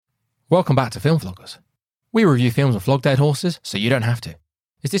Welcome back to Film Vloggers. We review films and flog dead horses, so you don't have to.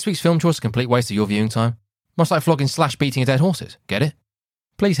 Is this week's film choice a complete waste of your viewing time? Much like flogging / beating a dead horses, get it?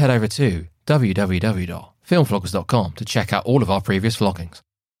 Please head over to www.filmvloggers.com to check out all of our previous vloggings.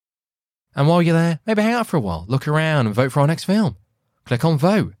 And while you're there, maybe hang out for a while, look around and vote for our next film. Click on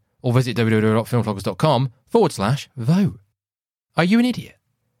vote or visit www.filmvloggers.com/vote. Are you an idiot?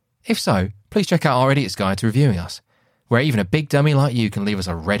 If so, please check out our Idiot's Guide to Reviewing Us, where even a big dummy like you can leave us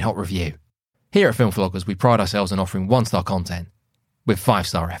a red-hot review. Here at Film Vloggers, we pride ourselves on offering 1-star content with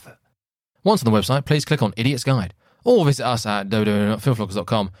 5-star effort. Once on the website, please click on Idiot's Guide or visit us at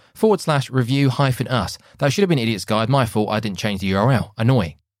www.filmvloggers.com/review-us. That should have been Idiot's Guide. My fault, I didn't change the URL.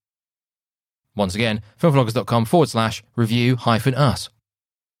 Annoying. Once again, filmvloggers.com/review-us.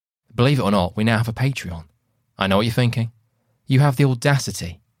 Believe it or not, we now have a Patreon. I know what you're thinking. You have the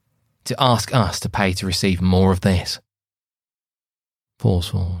audacity to ask us to pay to receive more of this. Pause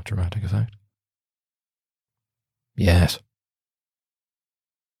for dramatic effect. Yes.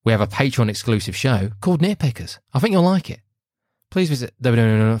 We have a Patreon exclusive show called Nitpickers. I think you'll like it. Please visit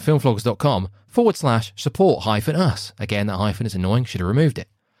www.filmvloggers.com/support-us. Again, that hyphen is annoying, should have removed it.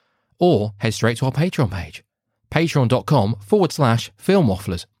 Or head straight to our Patreon page.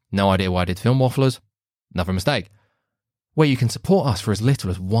 Patreon.com/filmwafflers. No idea why I did film wafflers. Another mistake. Where you can support us for as little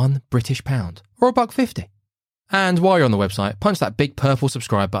as £1 British or $1.50. And while you're on the website, punch that big purple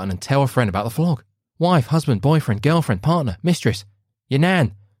subscribe button and tell a friend about the vlog. Wife, husband, boyfriend, girlfriend, partner, mistress, your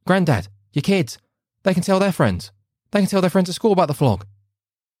nan, granddad, your kids. They can tell their friends. They can tell their friends at school about the vlog.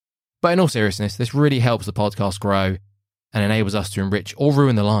 But in all seriousness, this really helps the podcast grow and enables us to enrich or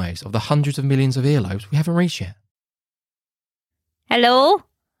ruin the lives of the hundreds of millions of earlobes we haven't reached yet. Hello?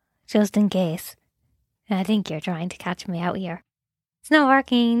 Just in case. I think you're trying to catch me out here. It's not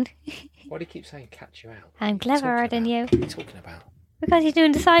working. Why do you keep saying catch you out? I'm cleverer than you. What are you talking about? Because you're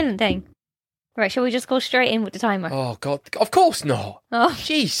doing the silent thing. Right, shall we just go straight in with the timer? Oh, God. Of course not. Oh.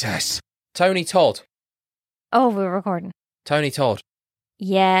 Jesus. Tony Todd. Oh, we're recording. Tony Todd.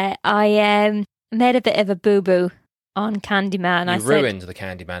 Yeah, I made a bit of a boo-boo on Candyman. You ruined the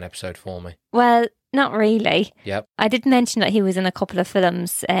Candyman episode for me. Well, not really. Yep. I did mention that he was in a couple of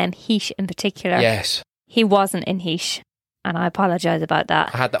films, Heat in particular. Yes. He wasn't in Heat, and I apologise about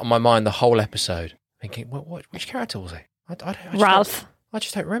that. I had that on my mind the whole episode, thinking, which character was he? Ralph. I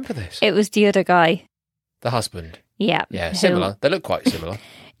just don't remember this. It was the other guy. The husband. Yeah. Yeah, similar. They look quite similar.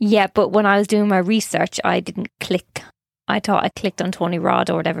 Yeah, but when I was doing my research, I didn't click. I thought I clicked on Tony Rod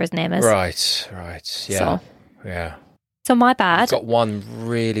or whatever his name is. Right. Yeah. Yeah. So my bad. You've got one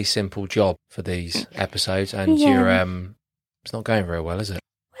really simple job for these episodes, and you're it's not going very well, is it?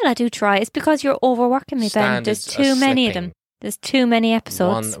 Well, I do try. It's because you're overworking me, Ben. There's too many of them. There's too many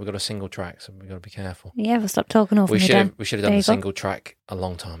episodes. We've got a single track, so we've got to be careful. Yeah, we'll stop talking over me then. We should have done the single track a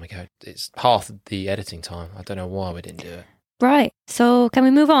long time ago. It's half the editing time. I don't know why we didn't do it. Right. So can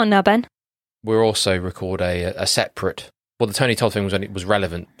we move on now, Ben? We'll also record a separate... Well, the Tony Todd thing was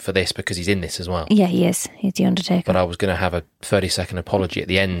relevant for this because he's in this as well. Yeah, he is. He's the Undertaker. But I was going to have a 30-second apology at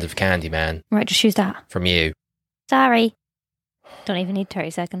the end of Candyman. Right, just use that. From you. Sorry. Don't even need 30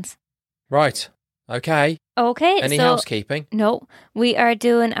 seconds. Right. Okay. Any housekeeping? No. We are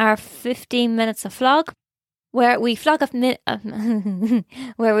doing our 15 minutes of vlog, where we flog a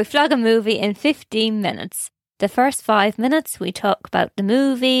movie in 15 minutes. The first 5 minutes, we talk about the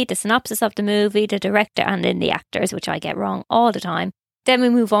movie, the synopsis of the movie, the director, and then the actors, which I get wrong all the time. Then we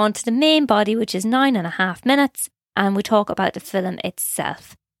move on to the main body, which is 9.5 minutes, and we talk about the film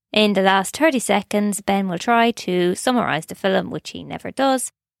itself. In the last 30 seconds, Ben will try to summarise the film, which he never does.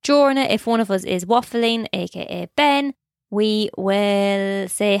 During it, if one of us is waffling, aka Ben, we will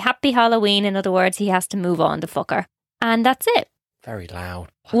say Happy Halloween. In other words, he has to move on, the fucker. And that's it. Very loud.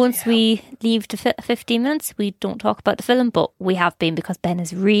 Once we leave the 15 minutes, we don't talk about the film, but we have been because Ben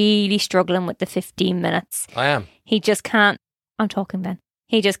is really struggling with the 15 minutes. I am. He just can't. I'm talking, Ben.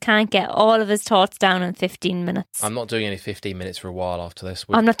 He just can't get all of his thoughts down in 15 minutes. I'm not doing any 15 minutes for a while after this.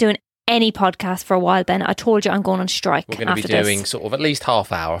 I'm not doing any podcast for a while, Ben. I told you I'm going on strike after this. We're going to be doing sort of at least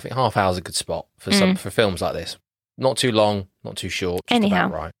half hour. I think half hour is a good spot for for films like this. Not too long, not too short. Just Anyhow,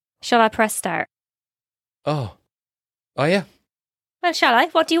 about right. Shall I press start? Oh yeah. Well, shall I?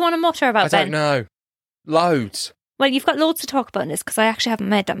 What do you want to mutter about, Ben? I don't know. Loads. Well, you've got loads to talk about in this because I actually haven't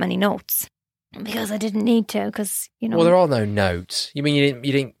made that many notes because I didn't need to because, you know. Well, there are no notes. You mean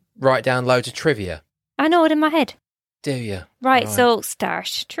you didn't write down loads of trivia? I know it in my head. Do you? Right, so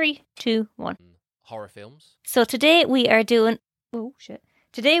start. 3, 2, 1. Horror films. So today we are doing... Oh, shit.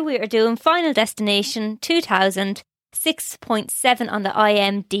 Today we are doing Final Destination 2000, 6.7 on the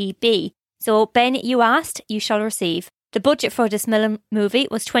IMDb. So, Ben, you asked, you shall receive. The budget for this movie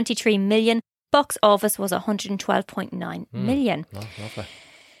was 23 million. Box office was 112.9 million. Oh, lovely.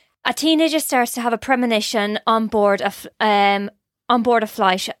 A teenager starts to have a premonition on board a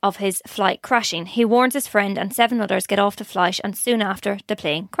flight of his flight crashing. He warns his friend and 7 others get off the flight, and soon after, the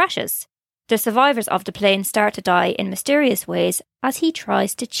plane crashes. The survivors of the plane start to die in mysterious ways as he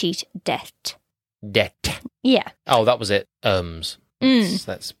tries to cheat death. Death. Yeah. Oh, that was it.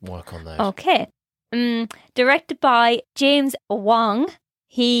 Let's work on those. Okay. Directed by James Wong.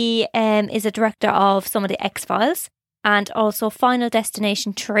 He is a director of some of the X-Files and also Final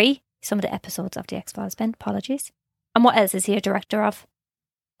Destination 3, some of the episodes of the X-Files, Ben. Apologies. And what else is he a director of?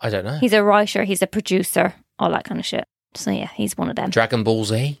 I don't know. He's a writer, he's a producer, all that kind of shit. So yeah, he's one of them. Dragon Ball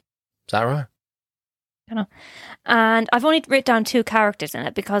Z? Is that right? I know. And I've only written down 2 characters in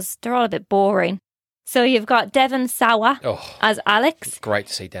it because they're all a bit boring. So you've got Devon Sawa as Alex. Great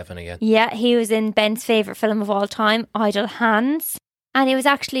to see Devon again. Yeah, he was in Ben's favourite film of all time, Idle Hands. And he was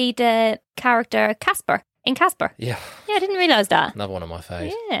actually the character Casper in Casper. Yeah. Yeah, I didn't realise that. Another one of my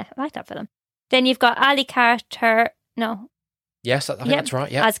faves. Yeah, I like that film. Then you've got Ali Carter. No. Yes, I think that's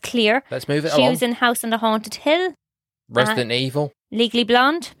right. Yeah. As Clear. Let's move it She along. was in House on the Haunted Hill. Resident Evil. Legally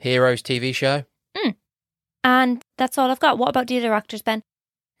Blonde. Heroes TV show. And that's all I've got. What about the other actors, Ben?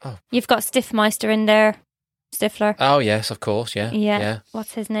 Oh. You've got Stiffmeister in there. Stifler. Oh, yes, of course. Yeah. Yeah.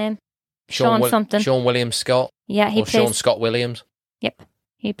 What's his name? Sean something. Sean William Scott. Yeah, he or plays... Sean Scott Williams. Yep.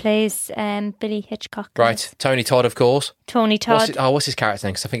 He plays Billy Hitchcock. Right. Tony Todd, of course. Tony Todd. What's his character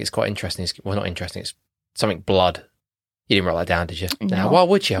name? Because I think it's quite interesting. Well, not interesting. It's something blood. You didn't write that down, did you? No. Why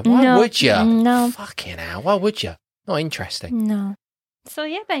would you? Why would you? No. Fucking hell. Why would you? Not interesting. No. So,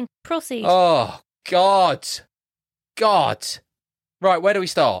 yeah, Ben, proceed. Oh, God. Right, where do we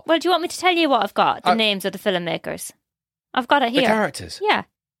start? Well, do you want me to tell you what I've got? The names of the filmmakers. I've got it here. The characters? Yeah.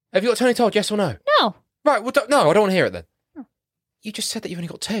 Have you got Tony Todd, yes or no? No. Right, well, no, I don't want to hear it then. Oh. You just said that you've only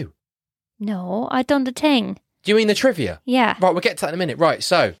got 2. No, I done the thing. Do you mean the trivia? Yeah. Right, we'll get to that in a minute. Right,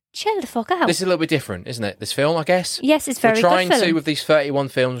 so... Chill the fuck out. This is a little bit different, isn't it? This film, I guess? Yes, it's very good film. We're trying to, film. with these 31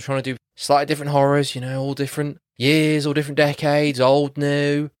 films, we're trying to do slightly different horrors, all different years, all different decades, old,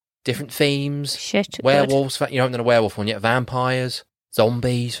 new, different themes. Shit. Werewolves, you haven't done a werewolf one yet. Vampires,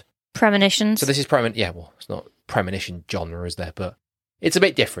 zombies. Premonitions. So this is it's not premonition genre, is there? But it's a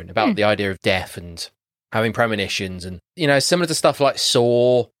bit different about the idea of death and having premonitions and, similar to stuff like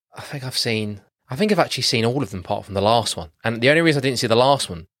Saw. I think I've actually seen all of them apart from the last one. And the only reason I didn't see the last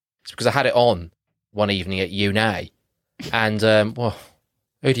one is because I had it on one evening at uni. And,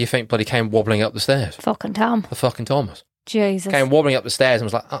 who do you think bloody came wobbling up the stairs? Fucking Tom. The fucking Thomas. Jesus. Came wobbling up the stairs and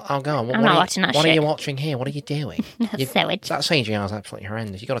was like, oh go on. I'm not watching that shit. What are you watching here? What are you doing? Sewage. That CGI is absolutely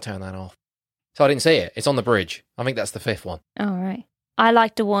horrendous. You've got to turn that off. So I didn't see it. It's on the bridge. I think that's the 5th one. All right. I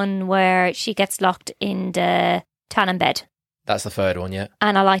like the one where she gets locked in the tanning bed. That's the 3rd one, yeah.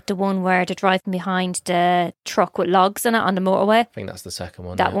 And I like the one where they're driving behind the truck with logs in it on the motorway. I think that's the 2nd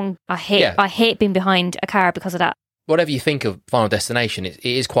one. That one, I hate. Yeah. I hate being behind a car because of that. Whatever you think of Final Destination, it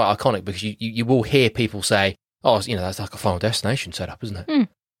is quite iconic because you will hear people say, oh, that's like a Final Destination setup, isn't it?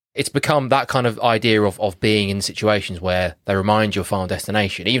 It's become that kind of idea of being in situations where they remind you of Final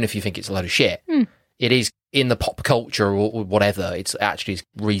Destination, even if you think it's a load of shit. It is in the pop culture or whatever. It's actually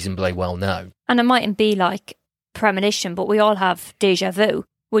reasonably well known. And it mightn't be like premonition, but we all have deja vu,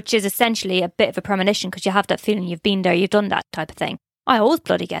 which is essentially a bit of a premonition because you have that feeling you've been there, you've done that type of thing. I always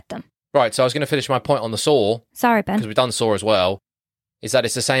bloody get them. Right, so I was going to finish my point on the Saw. Sorry, Ben. Because we've done Saw as well. Is that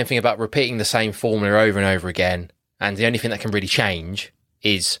it's the same thing about repeating the same formula over and over again. And the only thing that can really change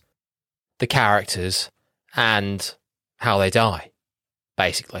is the characters and how they die,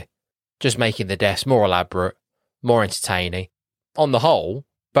 basically. Just making the deaths more elaborate, more entertaining. On the whole,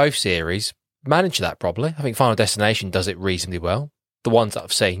 both series manage that probably. I think Final Destination does it reasonably well. The ones that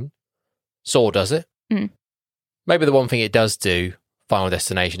I've seen. Saw does it. Maybe the one thing it does do, Final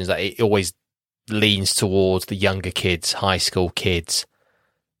Destination, is that it always leans towards the younger kids, high school kids.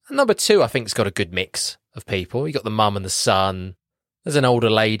 And number 2, I think, has got a good mix of people. You got the mum and the son. There's an older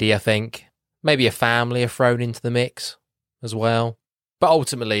lady, I think. Maybe a family are thrown into the mix as well. But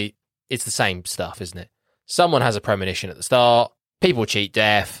ultimately, it's the same stuff, isn't it? Someone has a premonition at the start, people cheat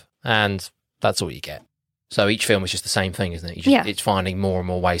death, and that's all you get. So each film is just the same thing, isn't it? It's finding more and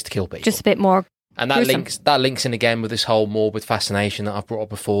more ways to kill people. Just a bit more. And that links in again with this whole morbid fascination that I've brought up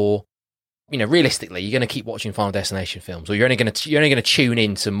before. Realistically, you're going to keep watching Final Destination films, or you're only going to tune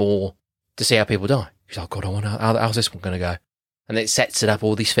into more to see how people die. You're like, oh God, how's this one going to go? And it sets it up.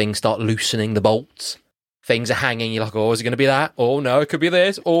 All these things start loosening the bolts. Things are hanging. You're like, oh, is it going to be that? Oh no, it could be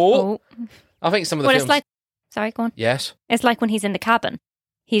this. I think some of the films. It's like, sorry, go on. Yes. It's like when he's in the cabin.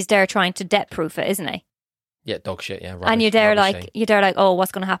 He's there trying to debt-proof it, isn't he? Yeah, dog shit, yeah. Rubbish, and you're there rubbish like, scene. oh,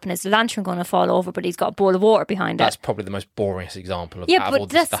 what's going to happen? Is the lantern going to fall over, but he's got a bowl of water behind That's it? probably the most boringest example of, Yeah, out of but all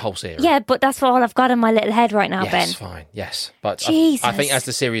this, that's the whole series. Yeah, but that's all I've got in my little head right now, yes, Ben. fine, yes. But Jesus. I think as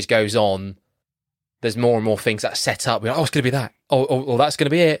the series goes on, there's more and more things that are set up. We're like, oh, it's going to be that. Oh, that's going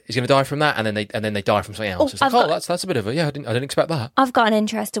to be it. He's going to die from that, and then they die from something else. It's like, that's a bit of a I didn't expect that. I've got an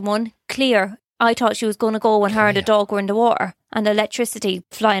interesting one. Clear. I thought she was going to go when her and the dog were in the water and the electricity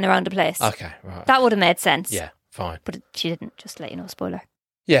flying around the place. Okay, right. That would have made sense. Yeah, fine. But she didn't. Just to let you know, spoiler.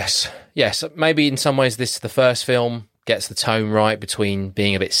 Yes. Maybe in some ways the first film gets the tone right between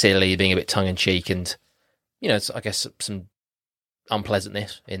being a bit silly, being a bit tongue in cheek, and I guess some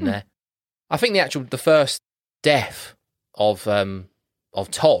unpleasantness in there. I think the first death of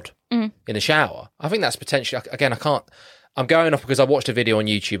Todd in the shower, I think that's potentially, again, I'm going off because I watched a video on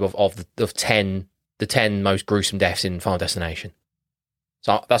YouTube of the 10 most gruesome deaths in Final Destination.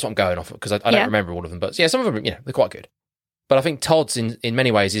 So that's what I'm going off of, because I don't remember all of them, but yeah, some of them, they're quite good. But I think Todd's in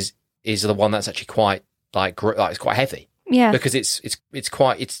many ways is the one that's actually quite it's quite heavy. Yeah. Because it's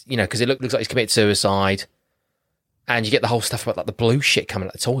because it looks like he's committed suicide. And you get the whole stuff about like the blue shit coming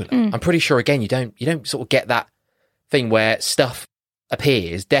out the toilet. I'm pretty sure again you don't sort of get that thing where stuff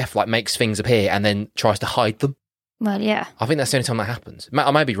appears, death like makes things appear and then tries to hide them. Well, yeah. I think that's the only time that happens.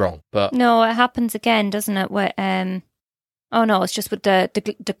 I may be wrong, but no, it happens again, doesn't it? Where oh no, it's just with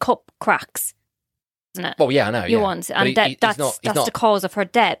the cup cracks, isn't it? Well, yeah, I know. You want, and that's the cause of her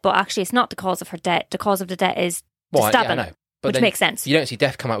death. But actually, it's not the cause of her death. The cause of the death is the stabbing. Yeah, I know. But which makes sense. You don't see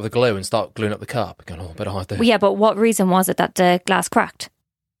death come out with a glue and start gluing up the cup. Going, oh, better hide this. Well, yeah, but what reason was it that the glass cracked?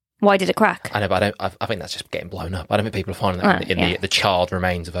 Why did it crack? I know, but I think that's just getting blown up. I don't think people are finding that in the charred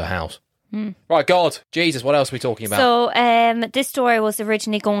remains of her house. Right, God, Jesus, what else are we talking about? So, this story was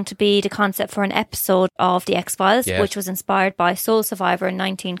originally going to be the concept for an episode of The X-Files, which was inspired by Soul Survivor in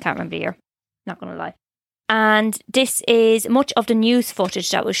can't remember the year. Not going to lie. And this is much of the news footage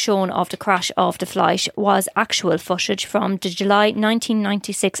that was shown of the crash of the flight was actual footage from the July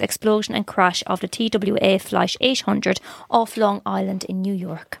 1996 explosion and crash of the TWA Flight 800 off Long Island in New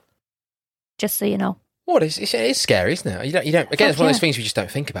York. Just so you know. What it's scary, isn't it? You don't. Again, it's one of those things you just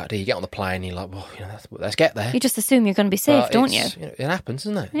don't think about. Do you get on the plane and you're like, well, let's get there. You just assume you're going to be safe, don't you? It happens,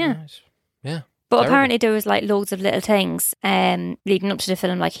 doesn't it? Yeah. Yeah. But Terrible. apparently there was like loads of little things leading up to the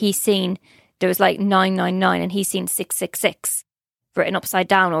film. Like there was like 999 and he's seen 666 written upside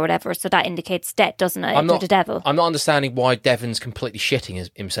down or whatever. So that indicates death, doesn't it? To the devil. I'm not understanding why Devon's completely shitting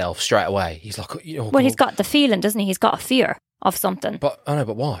himself straight away. He's like, well, he's got the feeling, doesn't he? He's got a fear of something. But I know,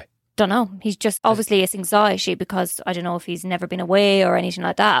 but why? Don't know. He's just obviously it's anxiety because I don't know if he's never been away or anything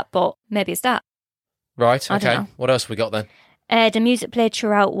like that. But maybe it's that. Right. I don't Okay. know. What else have we got then? The music played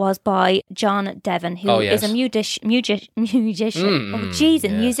throughout was by John Devon, who is a musician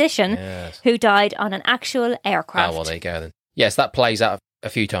who died on an actual aircraft. Oh, well, there you go then. Yes, that plays out a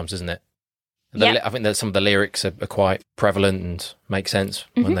few times, doesn't it? I think that some of the lyrics are quite prevalent and make sense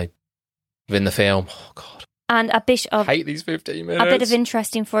when they within the film. Oh, God. And a bit of I hate these 15 minutes. A bit of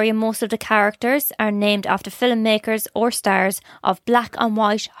interesting for you. Most of the characters are named after filmmakers or stars of black and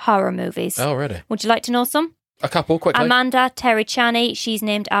white horror movies. Oh, really? Would you like to know some? A couple, quickly. Amanda Terry Chaney, she's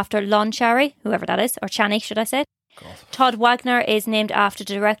named after Lon Chaney, whoever that is, or Chaney, should I say. God. Todd Wagner is named after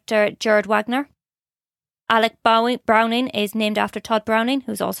director Jared Wagner. Alec Browning is named after Todd Browning,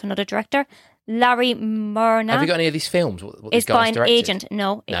 who's also another director. Larry Murna. Have you got any of these films? What is these guys by an directed? agent.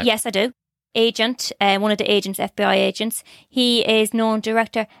 No. Yes, I do. Agent, one of the agents, FBI agents. He is known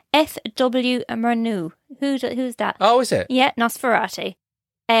director F.W. Murnau. Who's that? Oh, is it? Yeah, Nosferatu.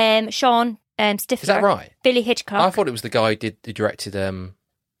 Sean Stifler. Is that right? Billy Hitchcock. I thought it was the guy who directed.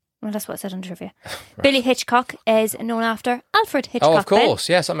 Well, that's what it said on trivia. Right. Billy Hitchcock is known after Alfred Hitchcock. Oh, of course.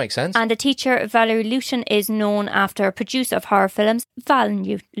 Yes, that makes sense. And the teacher, Valerie Luton, is known after a producer of horror films, Val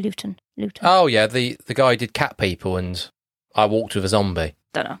Luton. Oh, yeah, the guy who did Cat People and I Walked with a Zombie.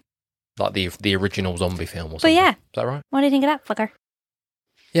 Don't know. Like the original zombie film or something. But yeah. Is that right? What do you think of that, fucker?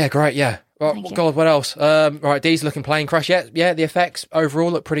 Yeah, great, yeah. Well, God, what else? Right, diesel-looking plane crash. Yeah, the effects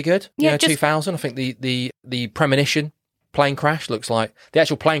overall look pretty good. Yeah, 2000. I think the premonition plane crash looks like... The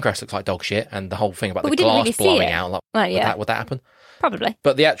actual plane crash looks like dog shit, and the whole thing about the glass blowing out. Like, would that happen? Probably.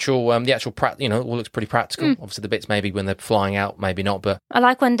 But the actual all looks pretty practical. Obviously, the bits maybe when they're flying out, maybe not, but... I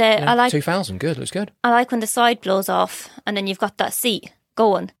like when 2000, good, looks good. I like when the side blows off, and then you've got that seat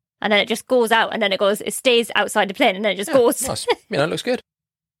going, and then it just goes out, and then it stays outside the plane, and then it just goes. Nice. It looks good.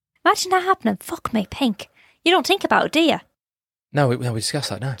 Imagine that happening. Fuck me, pink. You don't think about it, do you? No, we discussed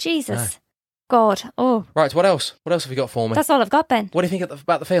that now. Jesus. No. God. Oh. Right, what else? What else have you got for me? That's all I've got, Ben. What do you think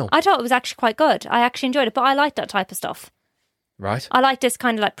about the film? I thought it was actually quite good. I actually enjoyed it, but I like that type of stuff. Right. I like this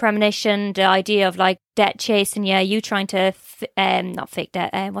kind of like premonition, the idea of like death chasing you trying to, not fake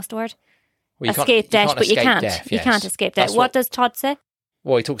death, what's the word? Well, Escape death, but you escape can't. death, You yes. can't escape death. That's What does Todd say?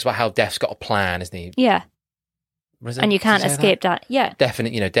 Well, he talks about how death's got a plan, isn't he? Yeah. What is it? And you Does he can't say escape that. Yeah.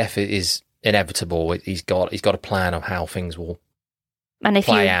 Definitely, death is inevitable. He's got a plan of how things will And if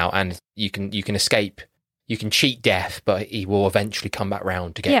play you, out, and you can escape. You can cheat death, but he will eventually come back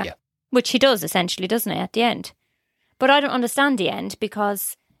round to get you. which he does essentially, doesn't he, at the end? But I don't understand the end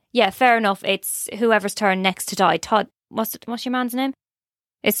because, yeah, fair enough. It's whoever's turn next to die. Todd, what's your man's name?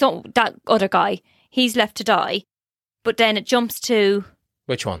 It's that other guy. He's left to die, but then it jumps to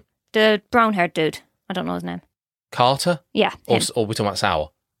Which one? the brown-haired dude. I don't know his name. Carter? Yeah, Or him. we're talking about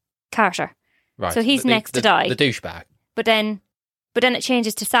Sour? Carter. Right. So he's next to die. The douchebag. But then it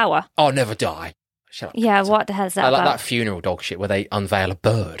changes to Sour. Oh, never die. Shut up. Yeah, what the hell's that I like about? that funeral dog shit where they unveil a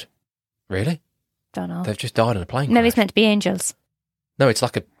bird. Really? Don't know. They've just died in a plane Maybe it's crash. meant to be angels. No, it's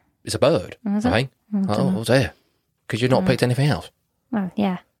a bird. Is I it? think. I don't Oh, know. was there? Because you've not picked anything else. Well,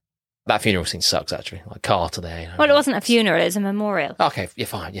 yeah. That funeral scene sucks, actually. Like Carter there. Well, it wasn't a funeral, it was a memorial. Okay, you're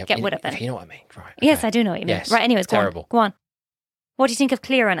fine. Yeah, Get you, rid of it. You know what I mean, right? Yes, okay. I do know what you mean. Yes, Right, anyways, terrible. Go on. What do you think of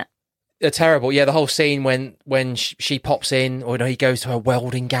Clear in it? They're terrible. Yeah, the whole scene when she pops in, or he goes to her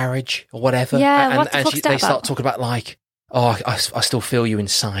welding garage or whatever. Yeah, and, what the and fuck's that they start about? talking about like, oh, I still feel you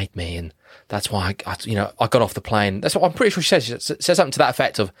inside me, and that's why I got off the plane. That's what I'm pretty sure she says. She says something to that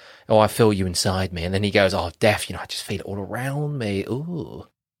effect of, oh, I feel you inside me, and then he goes, oh, death, I just feel it all around me. Ooh,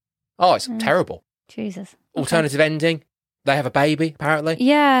 oh, it's terrible. Jesus. Alternative ending. They have a baby apparently,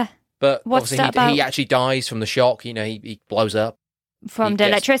 Yeah, but What's obviously that about? he actually dies from the shock. He blows up. from He the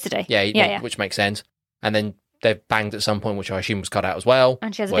gets- electricity. Yeah, which makes sense. And then they're banged at some point, which I assume was cut out as well.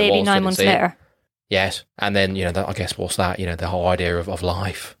 And she has a Well, it baby was, 9 didn't months see it. later. Yes, and then I guess what's that? The whole idea of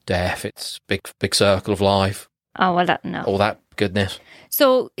life, death. It's big circle of life, Oh, well, no. all that goodness.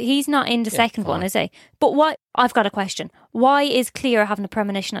 So he's not in the Yeah, second one, fine. is he? But why? I've got a question. Why is Clear having a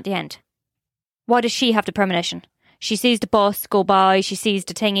premonition at the end? Why does she have the premonition? She sees the bus go by. She sees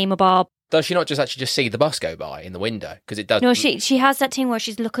the thingy mabob. Does she not just see the bus go by in the window? Because it does. No, she has that thing where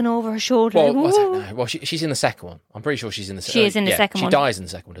she's looking over her shoulder. Well, like, I don't "Ooh." know. Well, she's in the second one. I'm pretty sure she's in the. She is in the second she one. She dies in the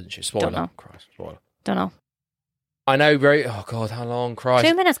second one, doesn't she? Spoiler. know. Christ, spoiler. Don't know. I know. Oh God, how long? Christ.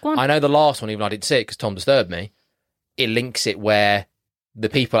 2 minutes, go on. I know the last one, even though I didn't see it because Tom disturbed me. It links it where the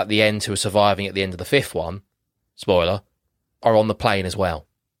people at the end who are surviving at the end of the fifth one, spoiler, are on the plane as well.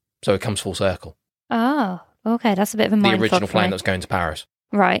 So it comes full circle. Oh, okay. That's a bit of a The mind original fuck for plane me. that was going to Paris,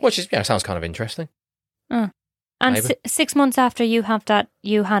 Right. which is sounds kind of interesting. And Maybe. 6 months after you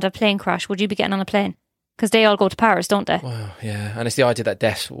had a plane crash, would you be getting on a plane? Because they all go to Paris, don't they? Well, yeah, and it's the idea that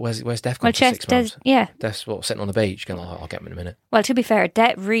Death, where's Death gone Well, for Jeff 6 months? yeah. Death's sitting on the beach going, I'll get him in a minute. Well, to be fair,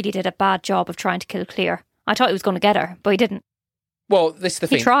 Det really did a bad job of trying to kill Clear. I thought he was going to get her, but he didn't. Well, this is the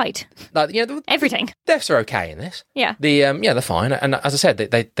He thing. tried. Like, the Everything. Deaths are okay in this. Yeah. They're fine. And as I said,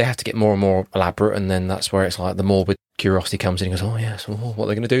 they have to get more and more elaborate, and then that's where it's like the morbid curiosity comes in and goes, oh yes, what are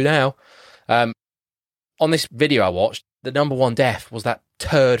they going to do now? On this video I watched, the number one death was that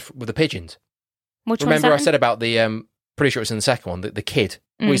turd with the pigeons. Which Remember one's I said about the pretty sure it's in the second one, the kid.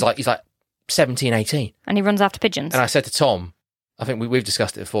 Well, he's like 17, 18. And he runs after pigeons. And I said to Tom, I think we've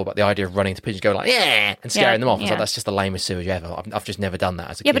discussed it before about the idea of running to pigeons, going like, yeah, and scaring them off. I was yeah. like, that's just the lamest sewage ever. I've just never done that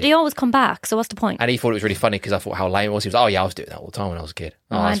as a Yeah, kid. but they always come back, so what's the point? And he thought it was really funny because I thought how lame it was. He was like, oh yeah, I was doing that all the time when I was a kid.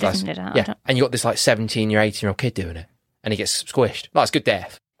 Oh, I didn't do that. I Yeah, don't- and you got this like 17-year, 18-year-old kid doing it, and he gets squished. Like, it's good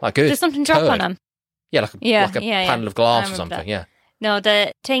death. Like, good. Does something drop turd. on him? Yeah, like a panel of glass I or remember something, that. yeah. No,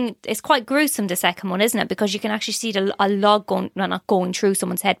 the thing, it's quite gruesome, the second one, isn't it? Because you can actually see a log not going through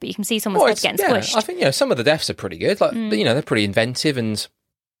someone's head, but you can see someone's head getting squished. I think, some of the deaths are pretty good. Like, they're pretty inventive, and,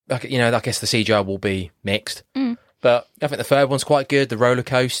 I guess the CGI will be mixed. But I think the third one's quite good. The roller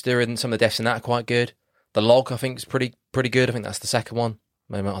coaster and some of the deaths in that are quite good. The log, I think, is pretty good. I think that's the second one.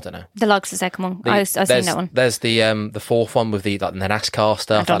 Maybe, I don't know. The log's the second one. I've seen that one. There's the fourth one with the NASCAR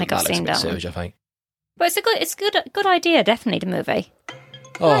stuff. I don't think I've looks seen a bit that one. sewage, I think. But it's a good idea, definitely, the movie.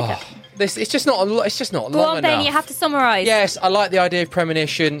 It's just not Go long on, enough. Ben, you have to summarise. Yes, I like the idea of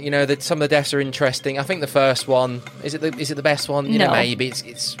premonition. That some of the deaths are interesting. I think the first one is it the best one? No. Maybe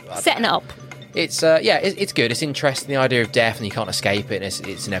it's Setting it up. It's it's good. It's interesting, the idea of death, and you can't escape it. And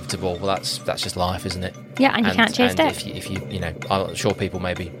it's inevitable. Well, that's just life, isn't it? Yeah, and you can't chase and death. If you I'm sure people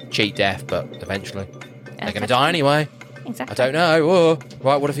maybe cheat death, but eventually they're going to die anyway. Exactly. I don't know. Whoa.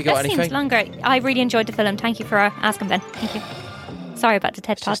 Right, what have you got? That Anything? seems longer. I really enjoyed the film. Thank you for asking, Ben. Thank you. Sorry about the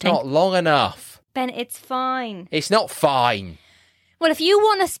TED It's Talk just thing. not long enough. Ben, it's fine. It's not fine. Well, if you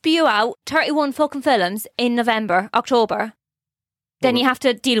want to spew out 31 fucking films in October, then you have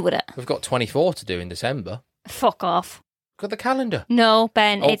to deal with it. We've got 24 to do in December. Fuck off. Got the calendar. No,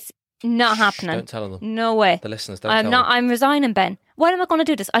 Ben, it's not happening. Don't tell them. No way. The listeners, don't tell them. I'm resigning, Ben. When am I going to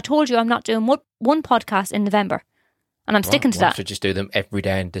do this? I told you I'm not doing one podcast in November. And I'm sticking to that. I should just do them every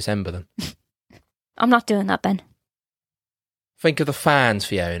day in December then. I'm not doing that, Ben. Think of the fans,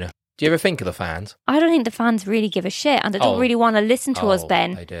 Fiona. Do you ever think of the fans? I don't think the fans really give a shit, and they don't really want to listen to us,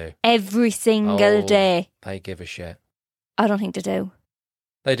 Ben. They do. Every single day. They give a shit. I don't think they do.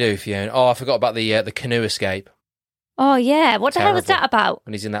 They do, Fiona. Oh, I forgot about the canoe escape. Oh, yeah. What the hell was that about?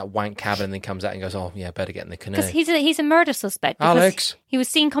 When he's in that wank cabin and then comes out and goes, oh, yeah, better get in the canoe. Because he's a murder suspect. Alex. He was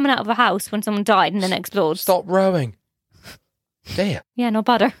seen coming out of a house when someone died and then it explodes. Stop rowing. Dear. Yeah, no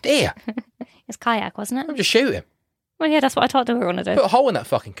bother. Dear. It's kayak, wasn't it? I'm just shoot him. Well, yeah, that's what I thought they were going to do. Put a hole in that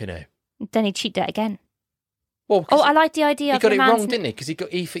fucking canoe. Then he'd cheat that again. Well, I like the idea of he got it wrong, didn't he?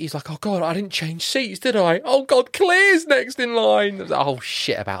 Because he's like, oh, God, I didn't change seats, did I? Oh, God, Claire's next in line. There's a whole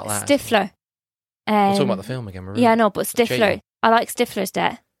shit about that. Stifler. I'm talking about the film again, remember? Yeah, no, but Stifler. I like Stifler's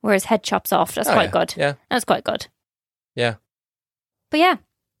death, where his head chops off. That's quite good. Yeah. That's quite good. Yeah. But yeah.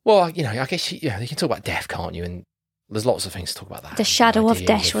 Well, I guess, you can talk about death, can't you? And there's lots of things to talk about that. The shadow of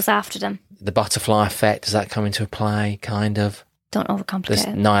death was after them. The butterfly effect, does that come into play, kind of? Don't overcomplicate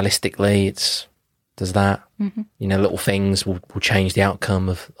it. Nihilistically, does that. Mm-hmm. Little things will change the outcome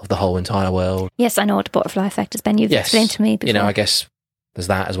of the whole entire world. Yes, I know what the butterfly effect has been. You've explained to me before. I guess there's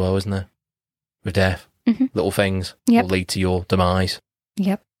that as well, isn't there? With death. Mm-hmm. Little things will lead to your demise.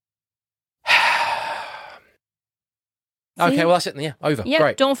 Yep. Okay, well, that's it. Yeah, over. Yep.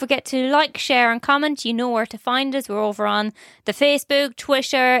 Great. Don't forget to like, share and comment. You know where to find us. We're over on the Facebook,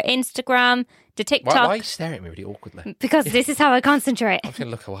 Twitter, Instagram, the TikTok. Why are you staring at me really awkwardly? Because this is how I concentrate. I'm going to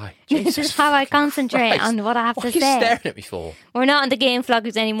look away. This is how I concentrate on what I have to say. What are you staring at me for? We're not on the game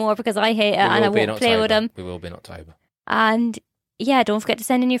vloggers anymore because I hate it and I won't play with them. We will be in October. And yeah, don't forget to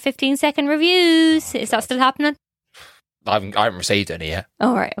send in your 15-second reviews. Is that still happening? I haven't received any yet.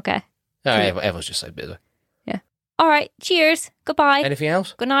 Oh, right, okay. No, everyone's just so busy. Yeah. All right, cheers. Goodbye. Anything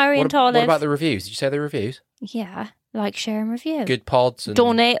else? Good night, and What about the reviews? Did you say the reviews? Yeah, like, share and review. Good pods. And...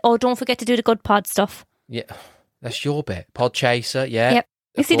 Donate. Oh, don't forget to do the good pod stuff. Yeah, that's your bit. Podchaser, yeah. Yep.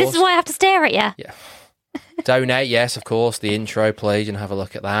 You see, this is why I have to stare at you. Yeah. Donate, yes, of course. The intro, please, and have a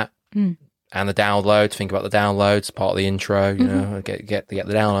look at that. Mm. And the downloads. Think about the downloads. Part of the intro. Get the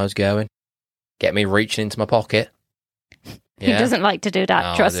downloads going. Get me reaching into my pocket. Yeah. He doesn't like to do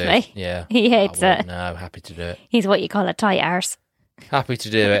that. Trust me. Yeah, he hates it. No, happy to do it. He's what you call a tight arse. Happy to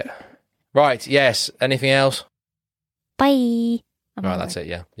do it. Right. Yes. Anything else? Bye. Right. That's it.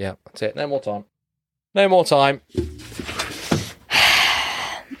 Yeah. Yeah. That's it. No more time. No more time. It's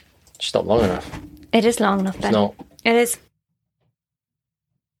not long enough. It is long enough, Ben. It's not. It is.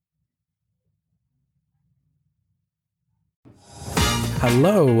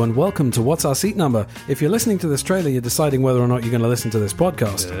 Hello and welcome to What's Our Seat Number. If you're listening to this trailer, you're deciding whether or not you're going to listen to this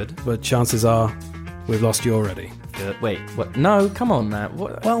podcast. Good. But chances are, we've lost you already. Wait, what? No, come on now.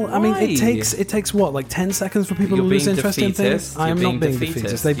 What? Well, I mean, Why? it takes what, like 10 seconds for people You're to lose being interest in things? defeatist. I am You're not being being defeatist.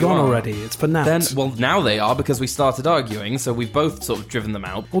 defeatist. They've You gone are. already. It's for now. Well, now they are because we started arguing, so we've both sort of driven them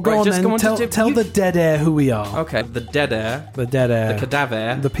out. Well, go Right, on just then. go on to Tell the dead air who we are. Okay, the dead air, The dead air. the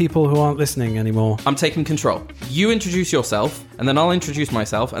cadaver. The people who aren't listening anymore. I'm taking control. You introduce yourself, and then I'll introduce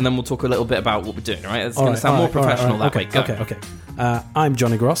myself, and then we'll talk a little bit about what we're doing, right? It's going to sound more professional that way. Go. Okay. I'm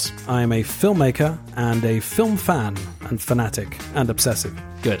Johnny Gross. I'm a filmmaker and a film fan and fanatic and obsessive.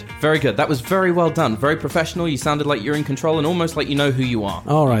 Good. Very good. That was very well done. Very professional. You sounded like you're in control and almost like you know who you are.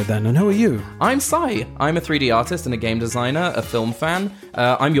 All right then, and who are you? I'm Sai. I'm a 3D artist and a game designer, a film fan.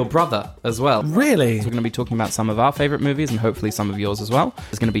 I'm your brother as well. Really? So we're going to be talking about some of our favourite movies and hopefully some of yours as well.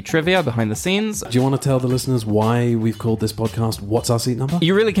 There's going to be trivia behind the scenes. Do you want to tell the listeners why we've called this podcast What's Our Seat Number?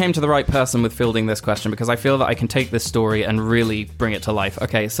 You really came to the right person with fielding this question because I feel that I can take this story and really bring it to life.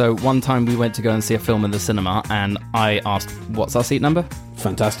 Okay, so one time we went to go and see a film in the cinema and I asked, what's our seat number?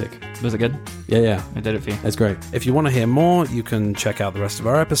 Fantastic. Was it good? Yeah. I did it for you. It's great. If you want to hear more, you can check out the rest of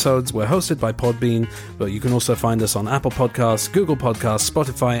our episodes. We're hosted by Podbean, but you can also find us on Apple Podcasts, Google Podcasts,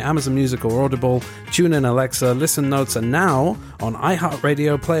 Spotify, Amazon Music or Audible, TuneIn, Alexa, Listen Notes, and now on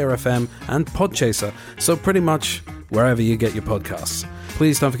iHeartRadio, Player FM, and Podchaser. So pretty much wherever you get your podcasts.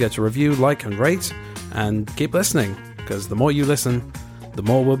 Please don't forget to review, like, and rate, and keep listening, because the more you listen, the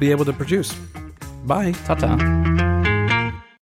more we'll be able to produce. Bye. Ta-ta.